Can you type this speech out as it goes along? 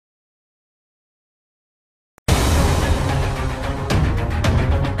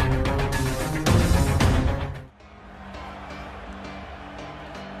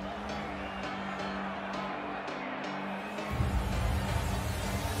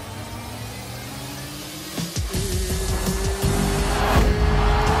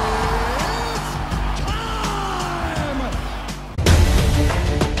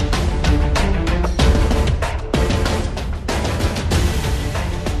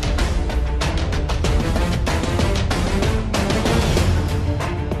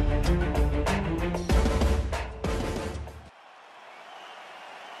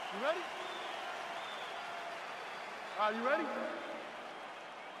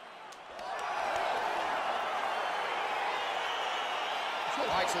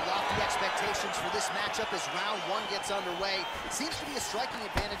All right, so lofty expectations for this matchup as round one gets underway. Seems to be a striking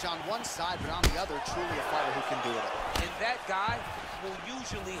advantage on one side, but on the other, truly a fighter who can do it all. And that guy will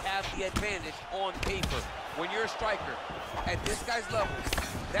usually have the advantage on paper. When you're a striker, at this guy's level,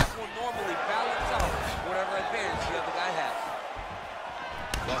 that will normally balance out whatever advantage the other guy has.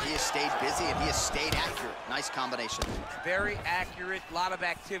 Well, he has stayed busy and he has stayed accurate. Nice combination. Very accurate, a lot of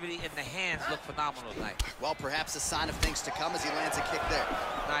activity, and the hands look phenomenal tonight. Well, perhaps a sign of things to come as he lands a kick there.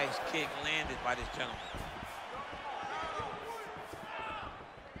 Nice kick landed by this gentleman.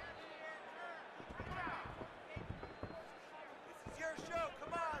 This is your show,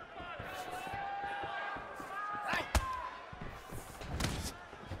 come on.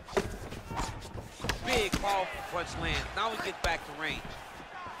 Big, powerful punch lands. Now we get back to range.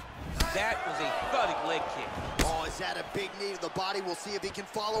 That was a thudding leg kick. Oh, is that a big knee to the body? We'll see if he can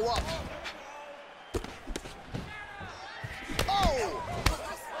follow up. Oh!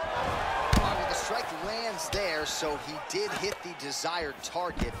 Well, the strike lands there, so he did hit the desired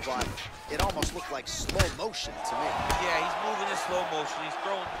target, but it almost looked like slow motion to me. Yeah, he's moving in slow motion. He's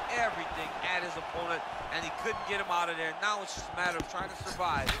throwing everything at his opponent, and he couldn't get him out of there. Now it's just a matter of trying to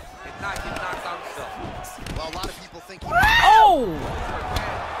survive and not get knocked out himself. Well, a lot of people think he... Oh!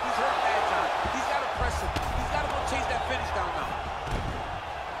 He's hurt bad time. He's got to press him. He's got to go chase that finish down now.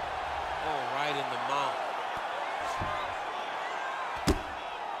 Oh, right in the mouth.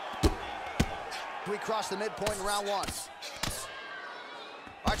 We cross the midpoint in round one.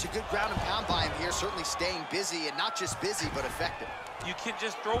 Arch, a good ground and pound by him here, certainly staying busy, and not just busy, but effective. You can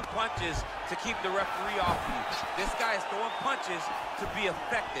just throw punches to keep the referee off you. This guy is throwing punches to be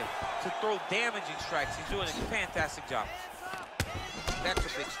effective, to throw damaging strikes. He's doing a fantastic job. That's a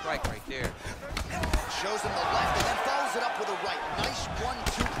big strike right there. Shows him the left and then follows it up with a right. Nice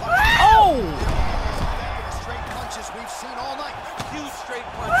 1-2 punch. Oh! The straight punches we've seen all night. Huge straight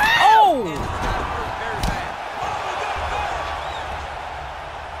punches. Oh! And it's got to hurt very bad.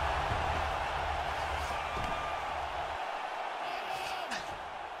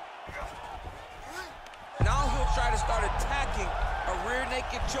 Now he'll try to start attacking a rear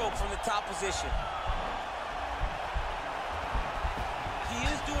naked choke from the top position. He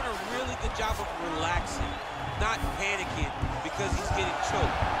is doing a really good job of relaxing, not panicking because he's getting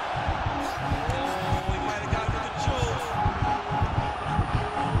choked. Oh, we might have got him with a choke.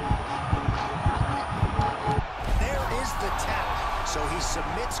 There is the tap. So he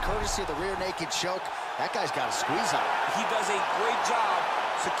submits courtesy of the rear naked choke. That guy's got a squeeze on him. He does a great job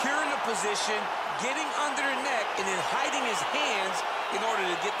securing the position, getting under the neck, and then hiding his hands in order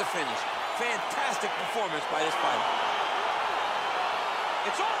to get the finish. Fantastic performance by this fighter.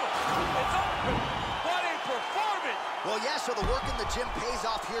 It's over. It's over. What a performance. Well, yeah, so the work in the gym pays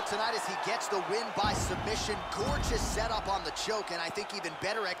off here tonight as he gets the win by submission. Gorgeous setup on the choke, and I think even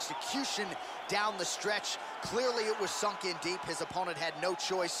better execution down the stretch. Clearly, it was sunk in deep. His opponent had no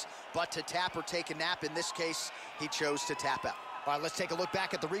choice but to tap or take a nap. In this case, he chose to tap out. All right, let's take a look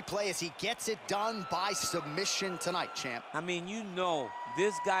back at the replay as he gets it done by submission tonight, champ. I mean, you know,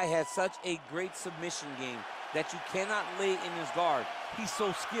 this guy has such a great submission game that you cannot lay in his guard. He's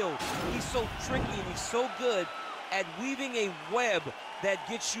so skilled, he's so tricky, and he's so good at weaving a web that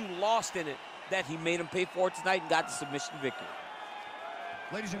gets you lost in it that he made him pay for it tonight and got the submission victory.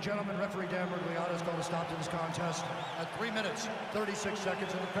 Ladies and gentlemen, referee Dan Mergliata has called a stop to this contest at 3 minutes, 36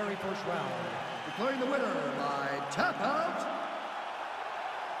 seconds in the very first round. Declaring the winner by tap out,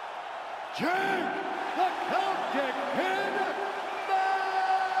 Jake the Count Kick Kid Matthews!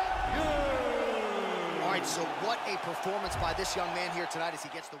 All right, so what a performance by this young man here tonight as he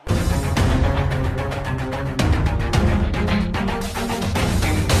gets the win.